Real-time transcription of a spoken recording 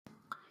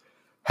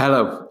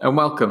Hello and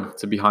welcome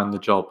to Behind the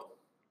Job.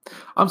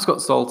 I'm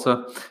Scott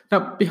Salter.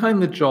 Now,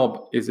 Behind the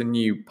Job is a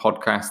new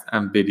podcast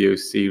and video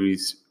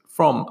series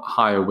from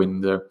Higher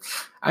Window,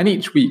 and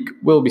each week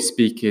we'll be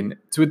speaking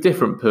to a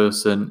different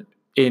person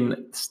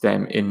in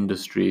STEM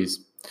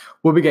industries.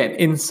 We'll be getting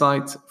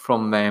insight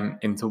from them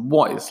into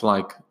what it's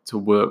like to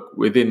work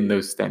within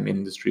those STEM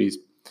industries,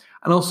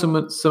 and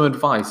also some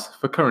advice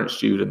for current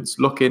students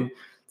looking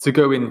to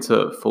go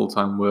into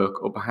full-time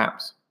work or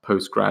perhaps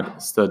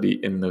postgrad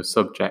study in those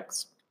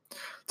subjects.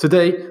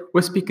 Today,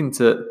 we're speaking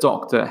to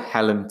Dr.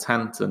 Helen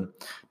Tanton.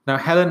 Now,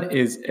 Helen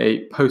is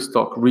a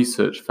postdoc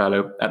research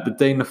fellow at the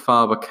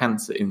Dana-Farber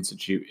Cancer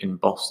Institute in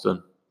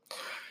Boston.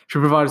 She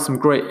provided some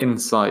great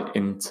insight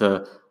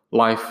into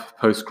life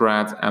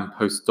postgrad and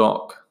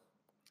postdoc,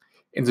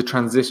 into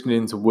transitioning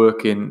into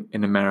working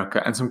in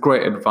America, and some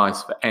great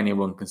advice for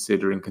anyone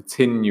considering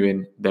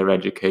continuing their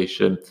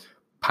education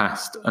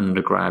past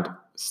undergrad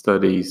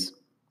studies.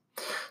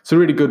 It's a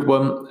really good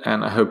one,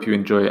 and I hope you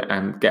enjoy it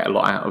and get a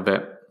lot out of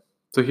it.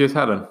 So here's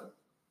Helen.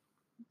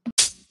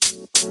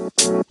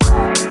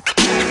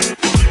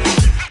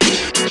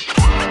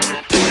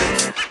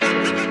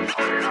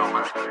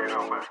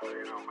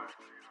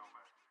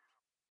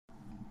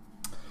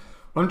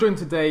 I'm joined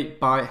today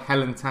by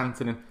Helen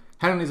Tanton. And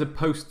Helen is a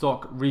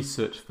postdoc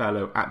research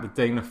fellow at the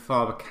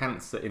Dana-Farber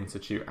Cancer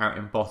Institute out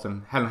in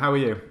Boston. Helen, how are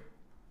you?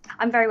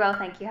 I'm very well,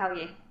 thank you. How are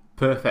you?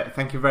 Perfect.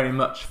 Thank you very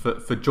much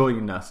for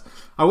joining us.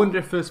 I wonder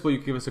if first of all you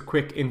could give us a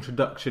quick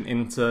introduction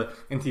into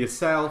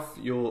yourself,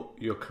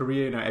 your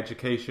career,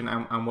 education,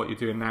 and what you're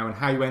doing now, and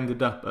how you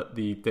ended up at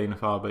the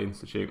Dana-Farber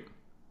Institute.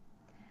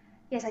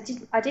 Yes,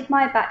 I did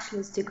my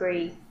bachelor's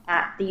degree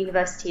at the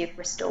University of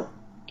Bristol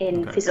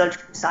in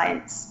physiological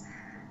science,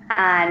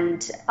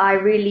 and I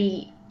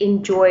really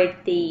enjoyed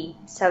the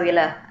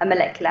cellular and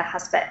molecular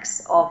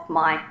aspects of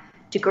my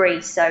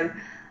degree. So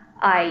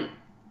I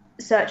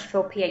searched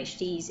for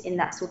PhDs in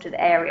that sort of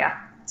area.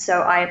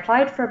 So I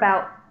applied for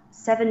about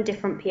 7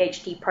 different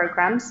PhD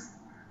programs,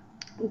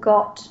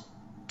 got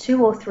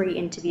 2 or 3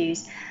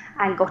 interviews,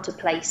 and got a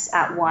place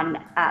at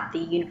one at the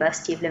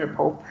University of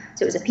Liverpool.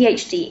 So it was a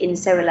PhD in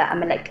cellular and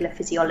molecular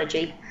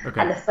physiology.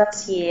 And the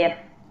first year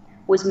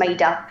was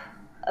made up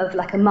of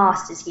like a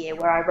master's year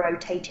where I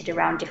rotated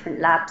around different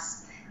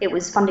labs. It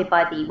was funded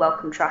by the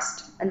Wellcome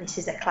Trust, and this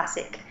is a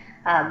classic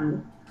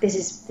This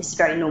is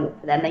very normal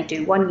for them. They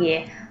do 1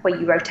 year where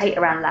you rotate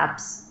around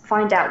labs,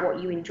 find out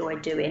what you enjoy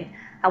doing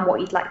and what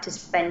you'd like to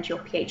spend your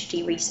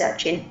PhD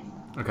researching.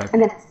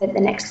 And then I spent the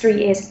next 3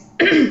 years,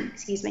 the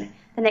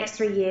next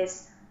 3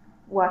 years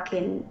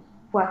working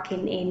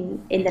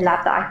in the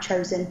lab that I'd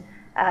chosen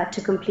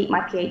to complete my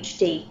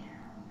PhD.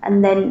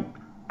 And then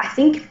I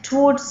think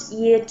towards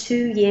year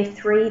 2, year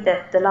 3,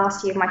 the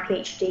last year of my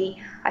PhD,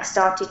 I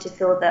started to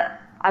feel that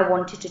I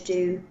wanted to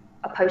do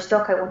a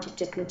postdoc. I wanted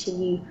to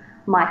continue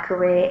my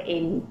career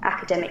in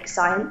academic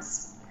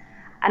science,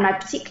 and I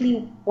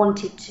particularly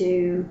wanted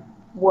to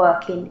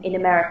work in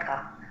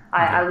America.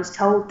 I was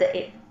told that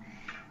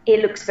it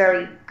looks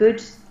very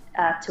good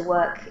to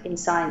work in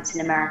science in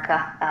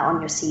America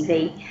on your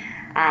CV,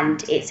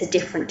 and it's a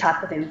different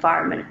type of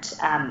environment.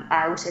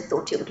 I also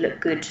thought it would look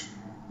good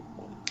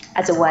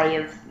as a way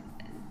of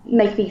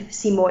make me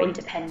seem more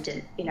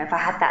independent. If I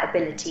had that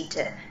ability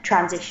to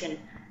transition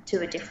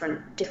to a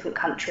different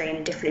country and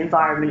a different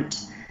environment.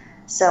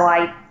 So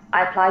I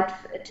applied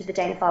to the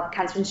Dana-Farber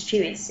Cancer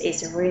Institute.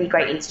 It's a really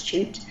great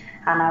institute,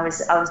 and I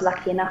was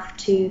lucky enough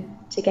to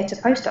get a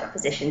postdoc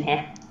position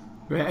here.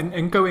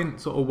 And going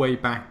sort of way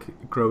back,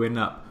 growing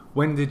up,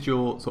 when did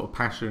your sort of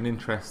passion and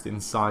interest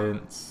in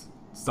science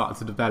start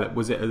to develop?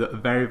 Was it at a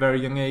very, very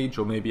young age,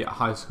 or maybe at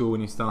high school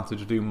when you started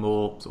to do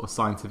more sort of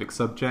scientific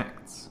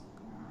subjects?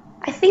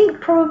 I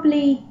think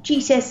probably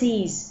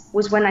GCSEs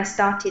was when I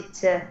started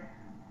to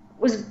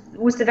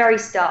was the very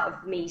start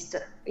of me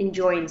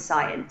enjoying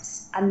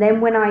science. And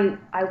then when I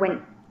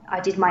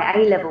did my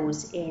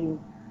A-levels in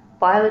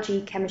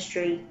biology,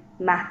 chemistry,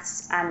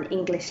 maths and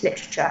English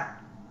literature.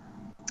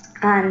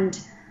 And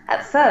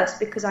at first,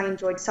 because I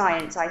enjoyed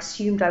science, I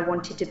assumed I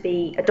wanted to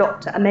be a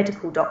doctor, a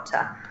medical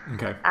doctor.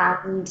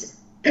 And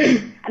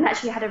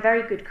actually had a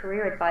very good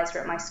career advisor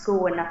at my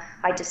school, and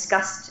I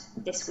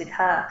discussed this with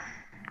her.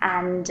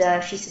 And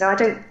she said,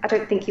 I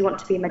don't think you want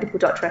to be a medical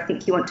doctor. I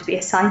think you want to be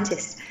a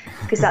scientist,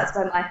 because that's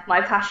where my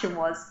passion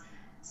was.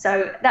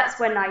 So that's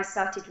when I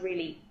started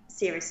really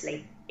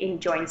seriously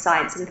enjoying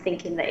science and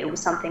thinking that it was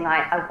something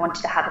I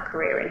wanted to have a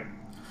career in.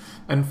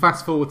 And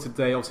fast forward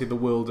today, obviously the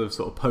world of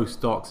sort of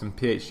postdocs and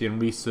PhD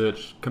and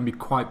research can be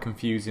quite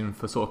confusing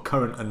for sort of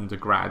current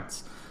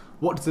undergrads.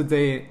 What does a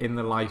day in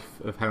the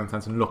life of Helen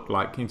Tanton look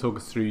like? Can you talk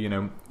us through,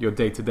 your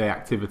day-to-day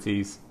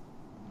activities?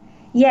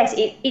 Yes,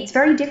 it's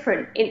very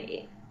different.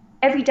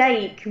 Every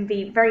day can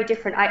be very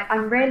different.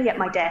 I'm rarely at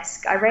my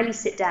desk. I rarely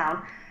sit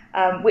down,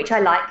 which I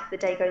like. The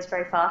day goes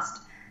very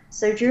fast.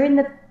 So during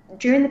the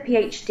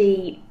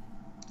PhD,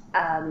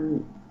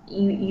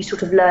 you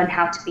sort of learn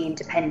how to be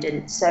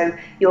independent. So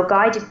you're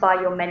guided by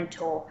your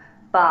mentor,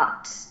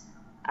 but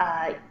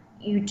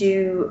you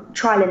do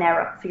trial and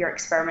error for your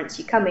experiments.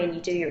 You come in,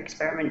 you do your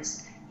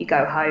experiments, you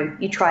go home,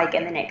 you try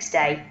again the next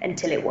day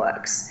until it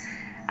works.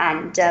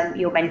 And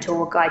your mentor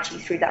will guide you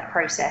through that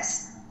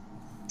process.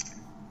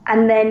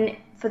 And then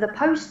for the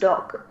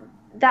postdoc,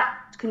 that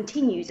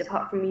continues.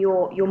 Apart from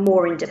you're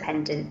more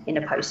independent in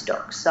a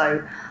postdoc.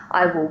 So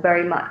I will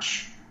very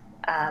much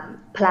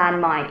plan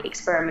my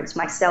experiments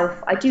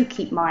myself. I do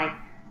keep my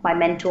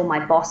mentor,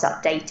 my boss,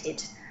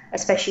 updated,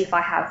 especially if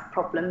I have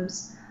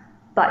problems.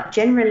 But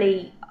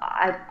generally,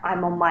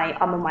 I'm on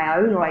my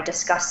own, or I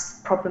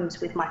discuss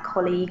problems with my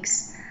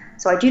colleagues.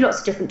 So I do lots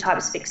of different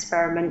types of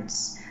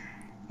experiments.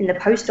 In the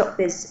postdoc,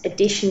 there's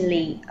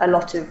additionally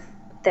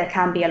there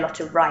can be a lot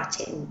of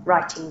writing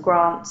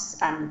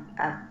grants and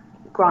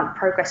grant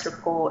progress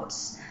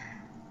reports.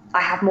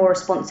 I have more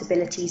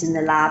responsibilities in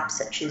the lab,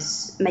 such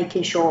as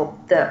making sure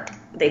that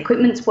the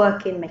equipment's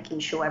working, making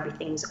sure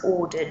everything's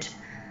ordered.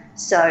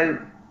 So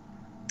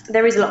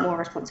there is a lot more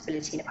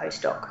responsibility in a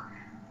postdoc,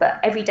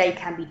 but every day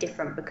can be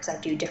different because I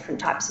do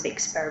different types of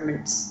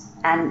experiments,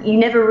 and you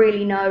never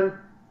really know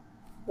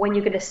when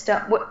you're going to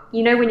start. When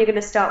you're going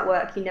to start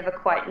work, you never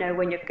quite know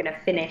when you're going to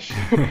finish.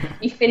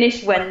 You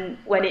finish when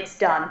it's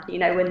done.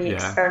 When the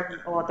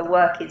experiment or the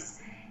work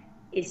is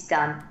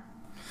done.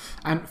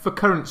 And for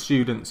current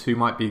students who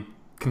might be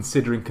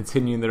considering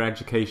continuing their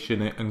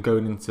education and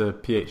going into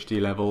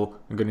PhD level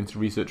and going into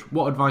research,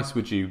 what advice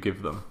would you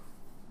give them?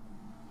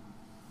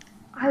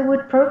 I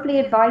would probably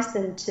advise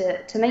them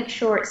to make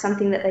sure it's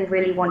something that they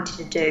really wanted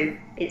to do.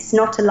 It's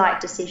not a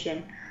light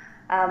decision.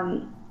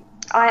 I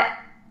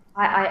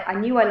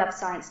knew I loved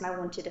science and I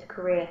wanted a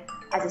career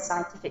as a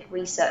scientific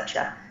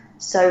researcher.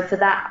 So for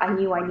that, I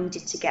knew I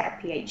needed to get a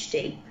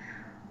PhD.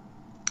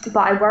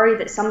 But I worry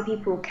that some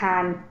people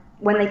can,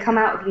 when they come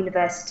out of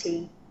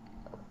university,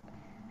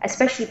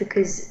 especially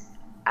because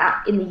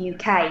in the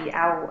UK,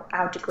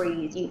 our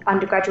degrees,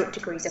 undergraduate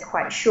degrees, are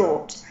quite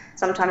short.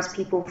 Sometimes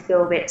people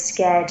feel a bit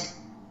scared.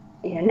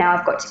 Now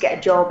I've got to get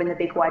a job in the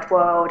big wide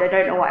world. I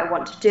don't know what I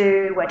want to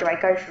do. Where do I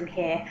go from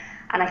here?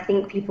 And I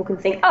think people can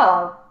think,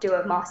 I'll do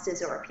a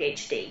master's or a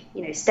PhD.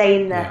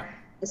 Stay in the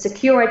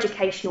secure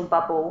educational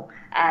bubble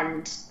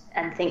and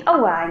think,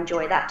 well, I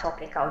enjoy that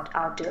topic.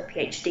 I'll do a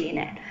PhD in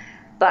it.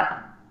 But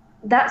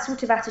that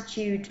sort of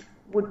attitude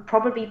would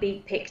probably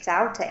be picked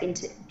out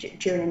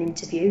during an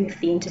interview if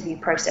the interview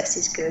process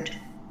is good.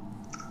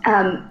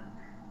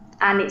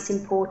 And it's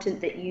important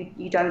that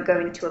you don't go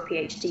into a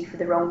PhD for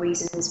the wrong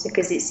reasons,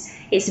 because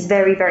it's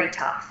very, very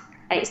tough.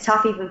 And it's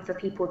tough even for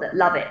people that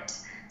love it.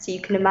 So you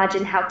can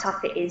imagine how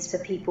tough it is for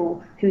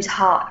people whose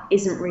heart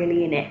isn't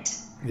really in it.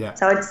 Yeah.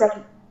 So I'd say,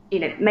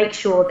 make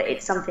sure that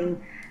it's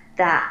something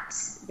that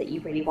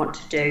you really want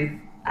to do.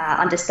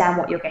 Understand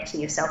what you're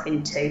getting yourself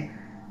into.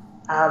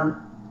 And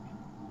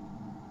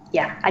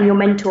your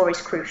mentor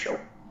is crucial,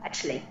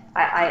 actually.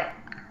 I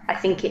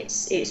think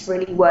it's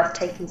really worth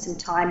taking some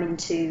time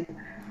into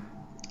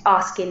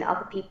asking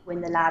other people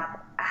in the lab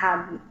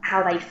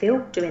how they feel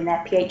doing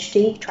their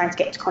PhD, trying to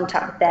get into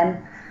contact with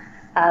them,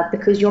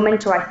 because your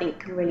mentor, I think,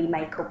 can really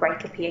make or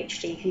break a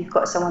PhD. If you've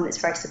got someone that's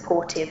very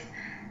supportive,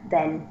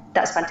 then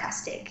that's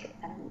fantastic.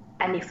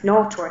 And if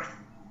not, or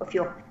if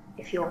your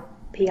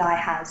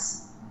PI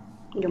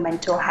your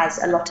mentor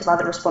has a lot of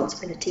other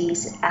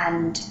responsibilities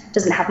and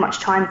doesn't have much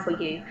time for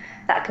you,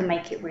 that can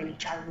make it really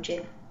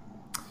challenging.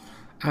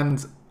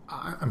 And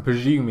I'm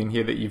presuming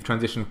here that you've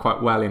transitioned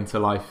quite well into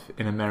life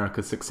in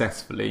America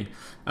successfully.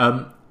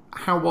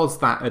 How was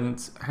that,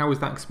 and how was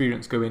that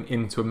experience going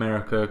into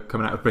America,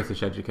 coming out of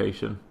British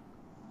education?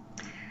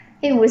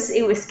 It was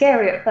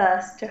scary at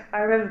first. I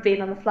remember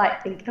being on the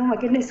flight thinking, oh my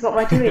goodness, what am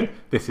I doing?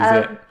 This is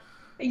it.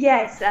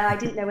 Yes, I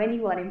didn't know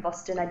anyone in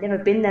Boston. I'd never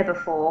been there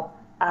before.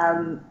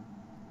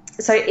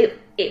 So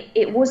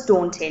it was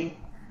daunting,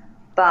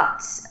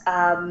 but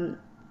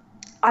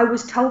I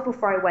was told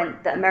before I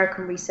went that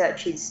American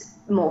research is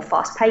more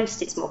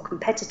fast-paced, it's more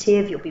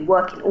competitive, you'll be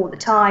working all the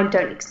time,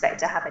 don't expect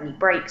to have any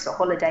breaks or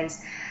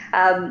holidays.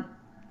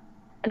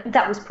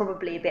 That was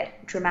probably a bit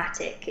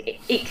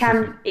dramatic. It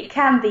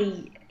can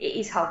be, it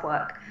is hard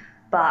work,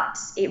 but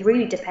it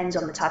really depends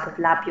on the type of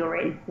lab you're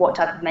in, what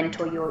type of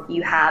mentor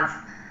you have.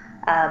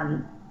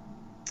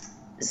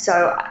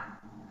 So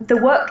the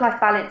work-life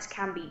balance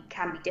can be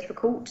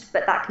difficult,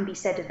 but that can be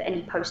said of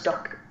any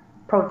postdoc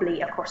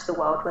probably across the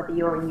world, whether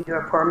you're in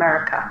Europe or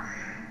America.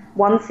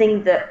 One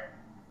thing that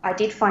I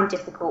did find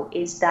difficult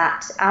is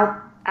that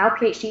our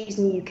PhDs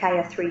in the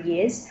UK are 3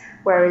 years,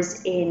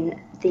 whereas in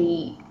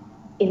the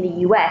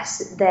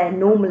US they're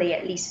normally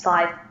at least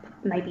 5,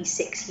 maybe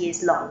 6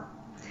 years long.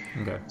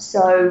 Okay.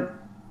 So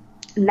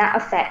that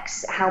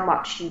affects how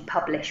much you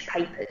publish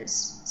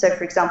papers. So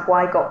for example,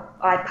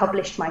 I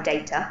published my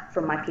data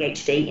from my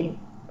PhD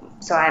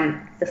so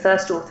I'm the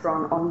first author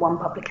on one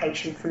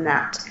publication from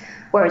that,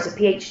 whereas a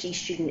PhD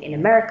student in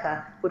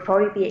America would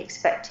probably be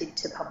expected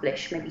to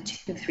publish maybe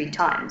 2-3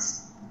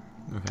 times.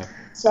 Okay.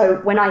 So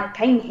when I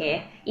came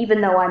here,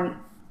 even though I'm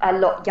a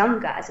lot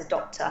younger as a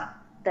doctor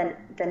than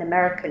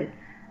American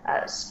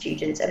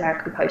students,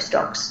 American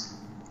postdocs,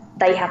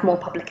 they have more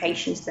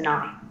publications than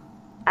I.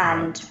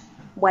 And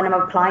when I'm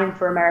applying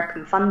for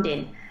American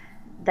funding,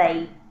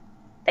 they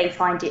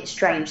find it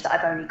strange that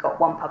I've only got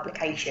one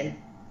publication.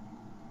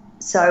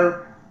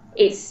 So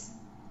it's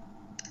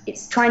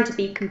trying to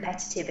be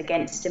competitive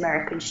against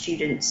American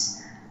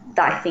students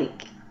that I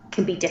think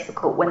can be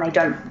difficult when they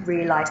don't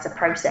realise the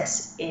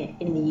process in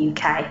the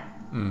UK.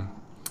 Mm.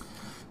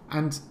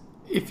 And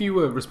if you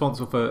were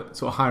responsible for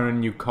sort of hiring a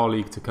new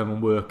colleague to come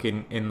and work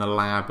in the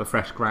lab, a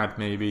fresh grad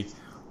maybe,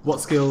 what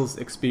skills,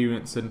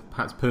 experience and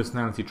perhaps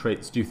personality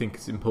traits do you think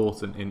is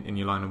important in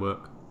your line of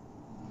work?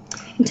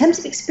 In terms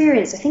of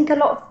experience, I think a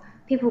lot of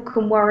people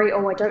can worry,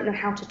 I don't know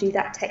how to do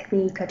that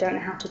technique, I don't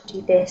know how to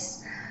do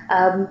this.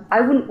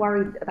 I wouldn't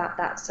worry about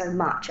that so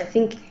much. I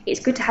think it's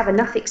good to have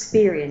enough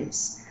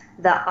experience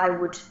that I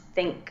would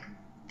think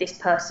this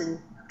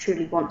person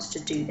truly wants to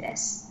do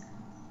this.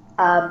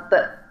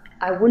 But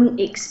I wouldn't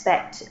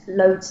expect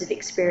loads of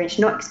experience.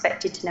 You're not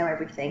expected to know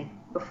everything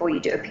before you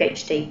do a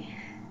PhD.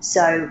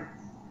 So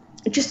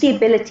just the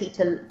ability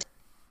to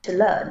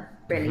learn,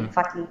 really. Mm-hmm. If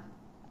I can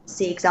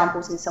see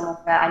examples in someone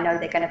where I know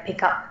they're going to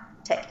pick up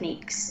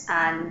techniques,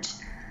 and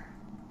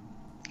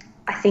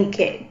I think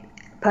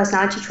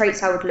personality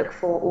traits I would look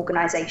for: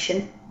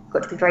 organisation. You've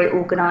got to be very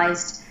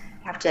organised.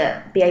 You have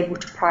to be able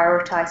to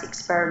prioritise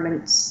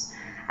experiments.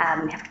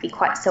 You have to be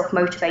quite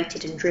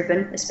self-motivated and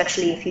driven,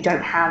 especially if you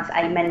don't have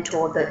a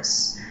mentor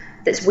that's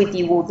with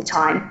you all the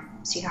time.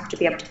 So you have to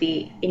be able to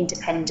be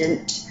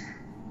independent,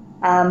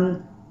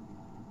 and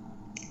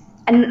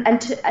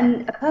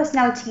a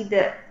personality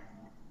that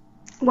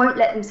won't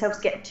let themselves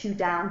get too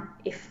down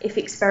if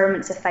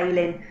experiments are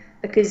failing,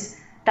 because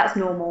that's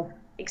normal.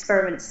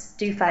 Experiments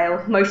do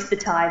fail most of the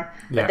time,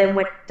 but then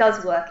when it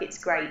does work, it's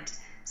great.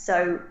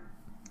 So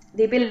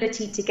the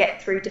ability to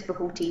get through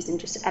difficulties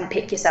and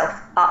pick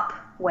yourself up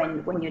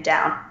when you're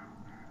down.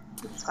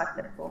 That's what I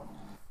look for.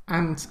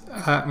 And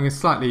I'm going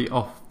slightly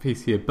off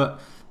piece here, but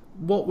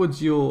what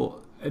would your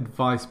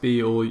advice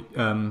be, or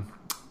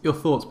your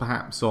thoughts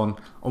perhaps on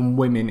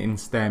women in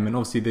STEM? And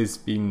obviously there's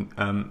been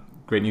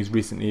great news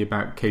recently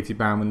about Katie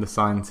Bowman, the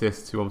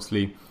scientist who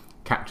obviously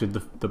captured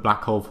the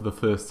black hole for the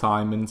first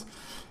time. And,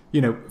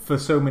 for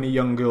so many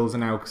young girls are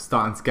now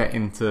starting to get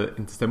into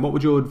STEM. What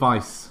would your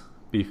advice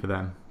be for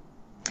them?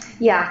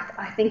 Yeah,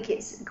 I think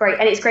it's great,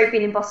 and it's great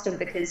being in Boston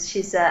because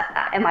she's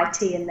at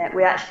MIT, and that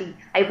we're actually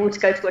able to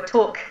go to a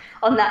talk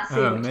on that soon.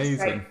 Oh, which is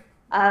great. amazing!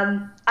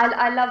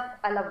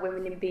 I love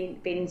women in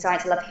being in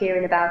science. I love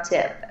hearing about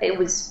it. It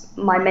was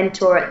my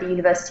mentor at the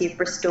University of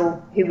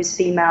Bristol who was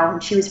female,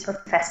 and she was a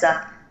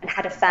professor and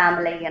had a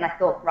family. And I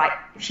thought, right,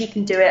 if she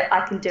can do it,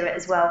 I can do it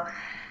as well.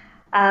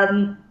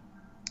 I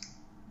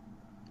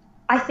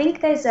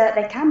think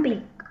there can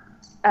be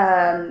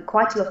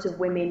quite a lot of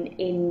women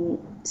in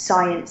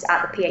science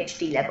at the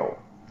PhD level,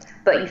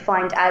 but you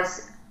find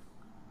as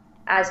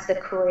the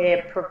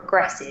career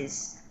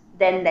progresses,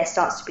 then there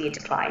starts to be a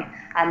decline,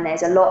 and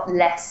there's a lot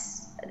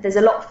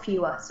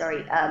fewer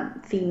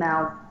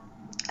female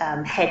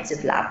heads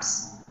of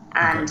labs,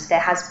 and there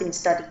has been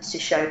studies to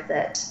show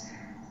that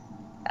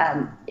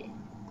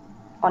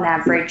on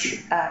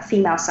average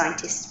female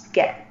scientists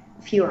get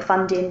fewer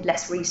funding,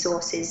 less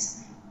resources.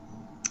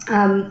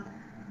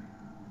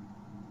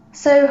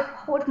 So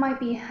what would my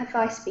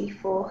advice be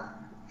for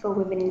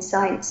women in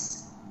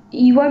science?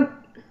 You won't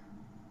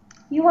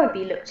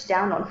be looked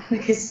down on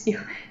because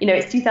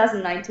it's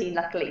 2019,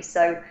 luckily.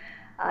 So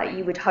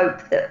you would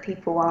hope that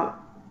people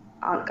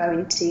aren't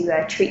going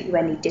to treat you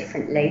any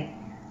differently.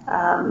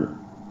 I'm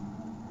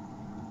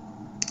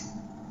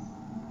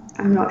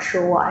not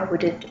sure what I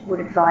would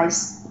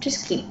advise.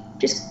 Just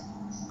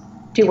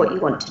do what you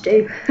want to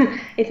do.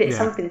 If it's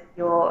something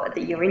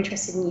that you're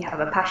interested in, you have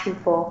a passion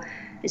for,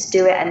 just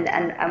do it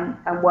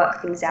and work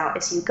things out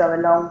as you go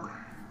along.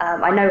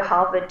 I know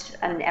Harvard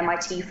and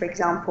MIT, for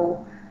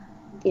example,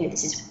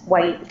 this is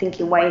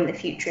thinking way in the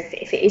future.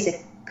 If it is a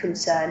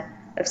concern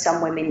of some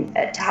women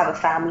to have a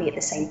family at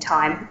the same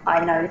time,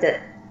 I know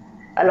that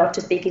a lot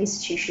of big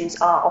institutions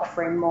are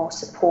offering more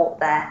support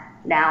there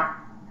now.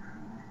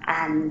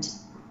 And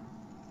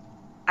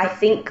I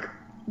think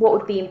what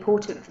would be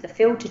important for the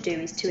field to do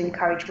is to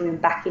encourage women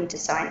back into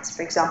science.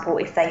 For example,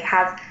 if they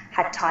have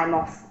had time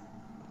off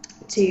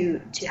to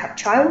have a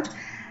child,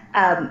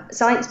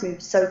 science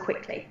moves so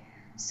quickly.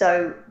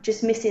 So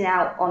just missing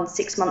out on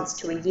 6 months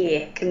to a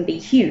year can be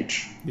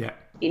huge. Yeah.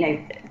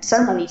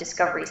 So many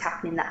discoveries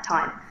happen in that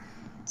time.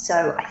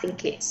 So I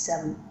think it's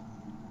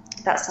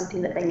that's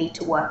something that they need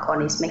to work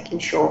on, is making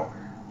sure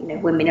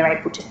women are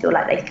able to feel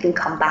like they can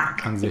come back,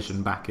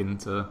 transition back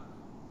into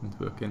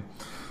working.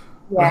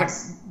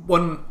 Yes.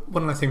 One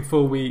last thing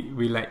before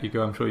we let you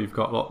go. I'm sure you've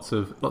got lots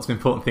of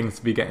important things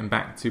to be getting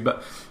back to,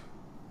 but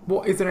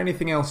is there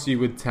anything else you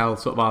would tell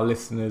sort of our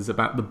listeners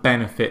about the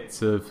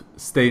benefits of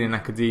staying in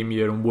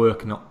academia and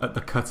working at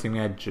the cutting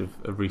edge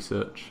of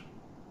research?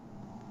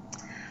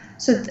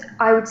 So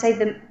I would say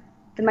the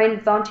main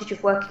advantage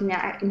of working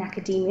in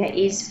academia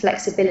is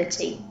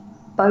flexibility,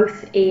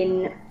 both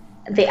in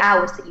the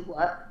hours that you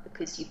work,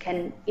 because you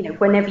can,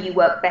 whenever you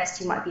work best,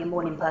 you might be a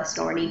morning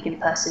person or an evening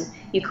person,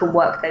 you can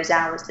work those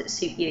hours that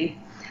suit you.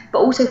 but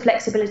also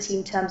flexibility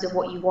in terms of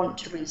what you want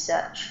to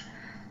research.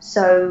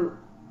 So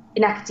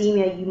in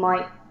academia, you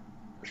might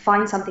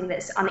find something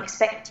that's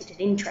unexpected and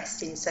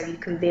interesting, so you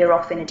can veer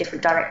off in a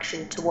different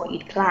direction to what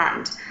you'd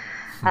planned.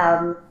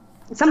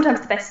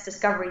 Sometimes the best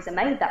discoveries are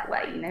made that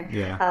way,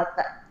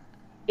 but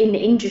in the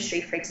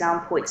industry, for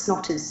example, it's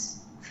not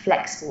as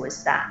flexible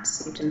as that.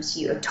 Sometimes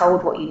you are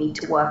told what you need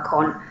to work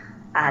on,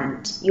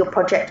 and your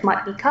project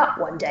might be cut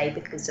one day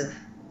because of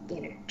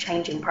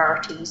changing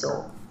priorities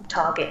or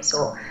targets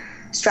or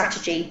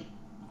strategy.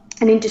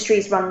 And industry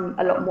is run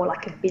a lot more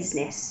like a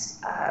business,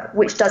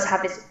 which does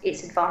have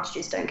its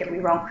advantages, don't get me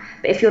wrong.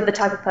 But if you're the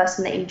type of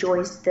person that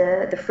enjoys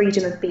the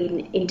freedom of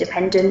being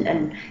independent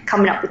and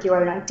coming up with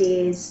your own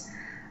ideas,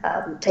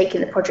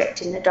 taking the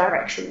project in the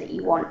direction that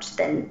you want,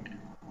 then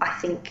I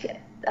think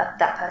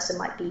that person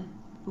might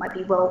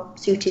be well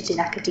suited in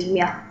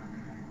academia.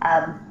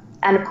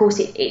 And of course,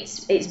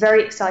 it's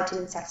very exciting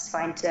and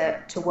satisfying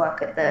to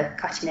work at the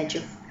cutting edge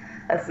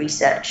of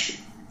research.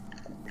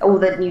 All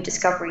the new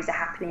discoveries are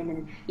happening,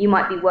 and you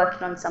might be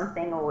working on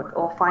something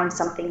or find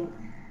something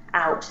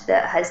out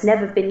that has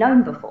never been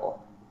known before,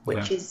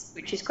 which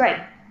is great.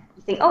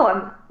 You think,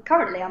 I'm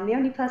the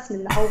only person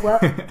in the whole world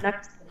that knows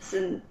this,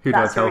 and who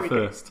does tell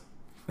first?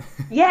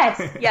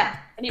 Yes, yeah,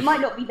 and it might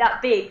not be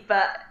that big,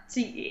 but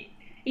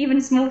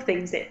even small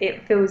things,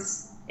 it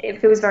feels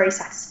very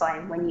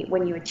satisfying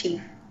when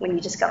you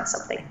discover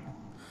something.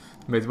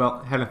 Amazing.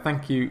 Well, Helen,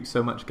 thank you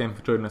so much again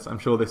for joining us. I'm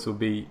sure this will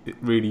be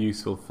really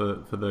useful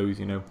for those,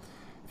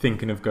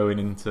 thinking of going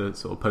into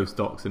sort of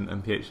postdocs and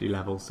PhD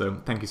levels. So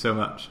thank you so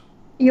much.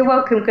 You're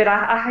welcome. Good.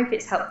 I hope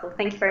it's helpful.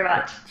 Thank you very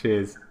much.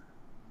 Cheers.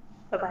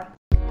 Bye-bye.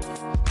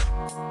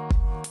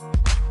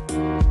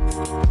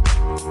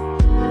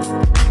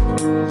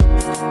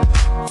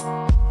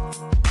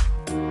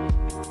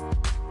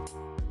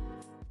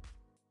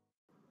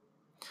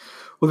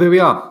 Well, there we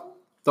are.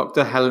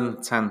 Dr.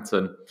 Helen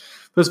Tanton.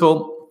 First of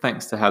all,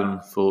 thanks to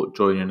Helen for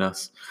joining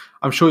us.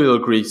 I'm sure you'll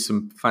agree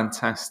some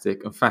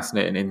fantastic and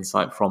fascinating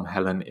insight from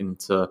Helen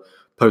into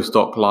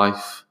postdoc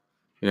life,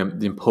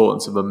 the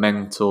importance of a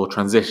mentor,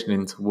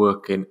 transitioning to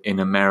working in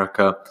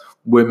America,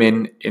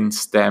 women in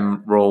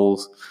STEM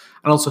roles,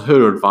 and also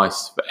her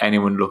advice for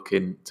anyone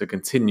looking to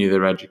continue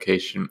their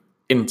education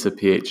into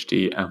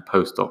PhD and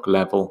postdoc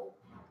level.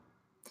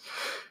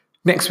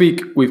 Next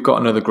week, we've got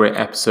another great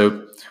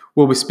episode.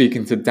 We'll be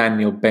speaking to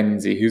Daniel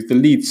Benzie, who's the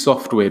lead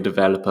software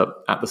developer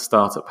at the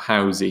startup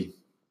Howsy.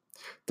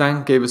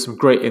 Dan gave us some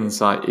great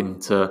insight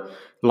into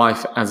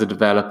life as a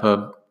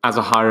developer, as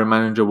a hiring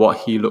manager, what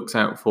he looks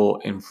out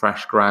for in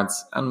fresh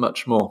grads, and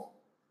much more.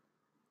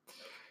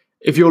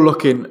 If you're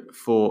looking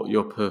for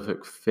your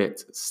perfect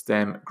fit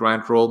STEM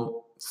grad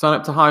role, sign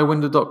up to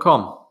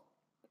highwindow.com.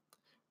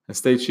 And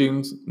stay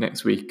tuned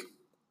next week.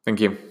 Thank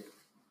you.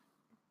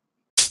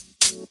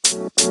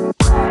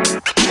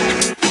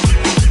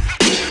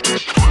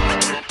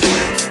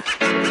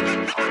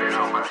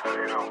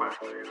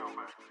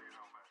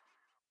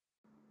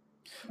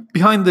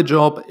 Behind the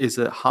Job is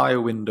a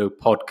Higher Window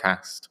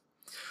podcast.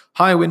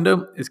 Higher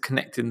Window is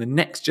connecting the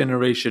next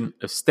generation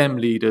of STEM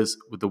leaders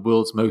with the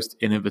world's most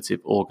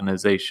innovative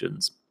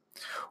organizations.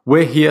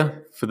 We're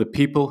here for the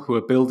people who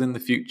are building the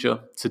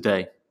future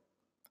today.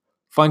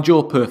 Find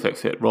your perfect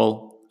fit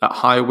role at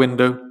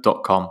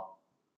higherwindow.com.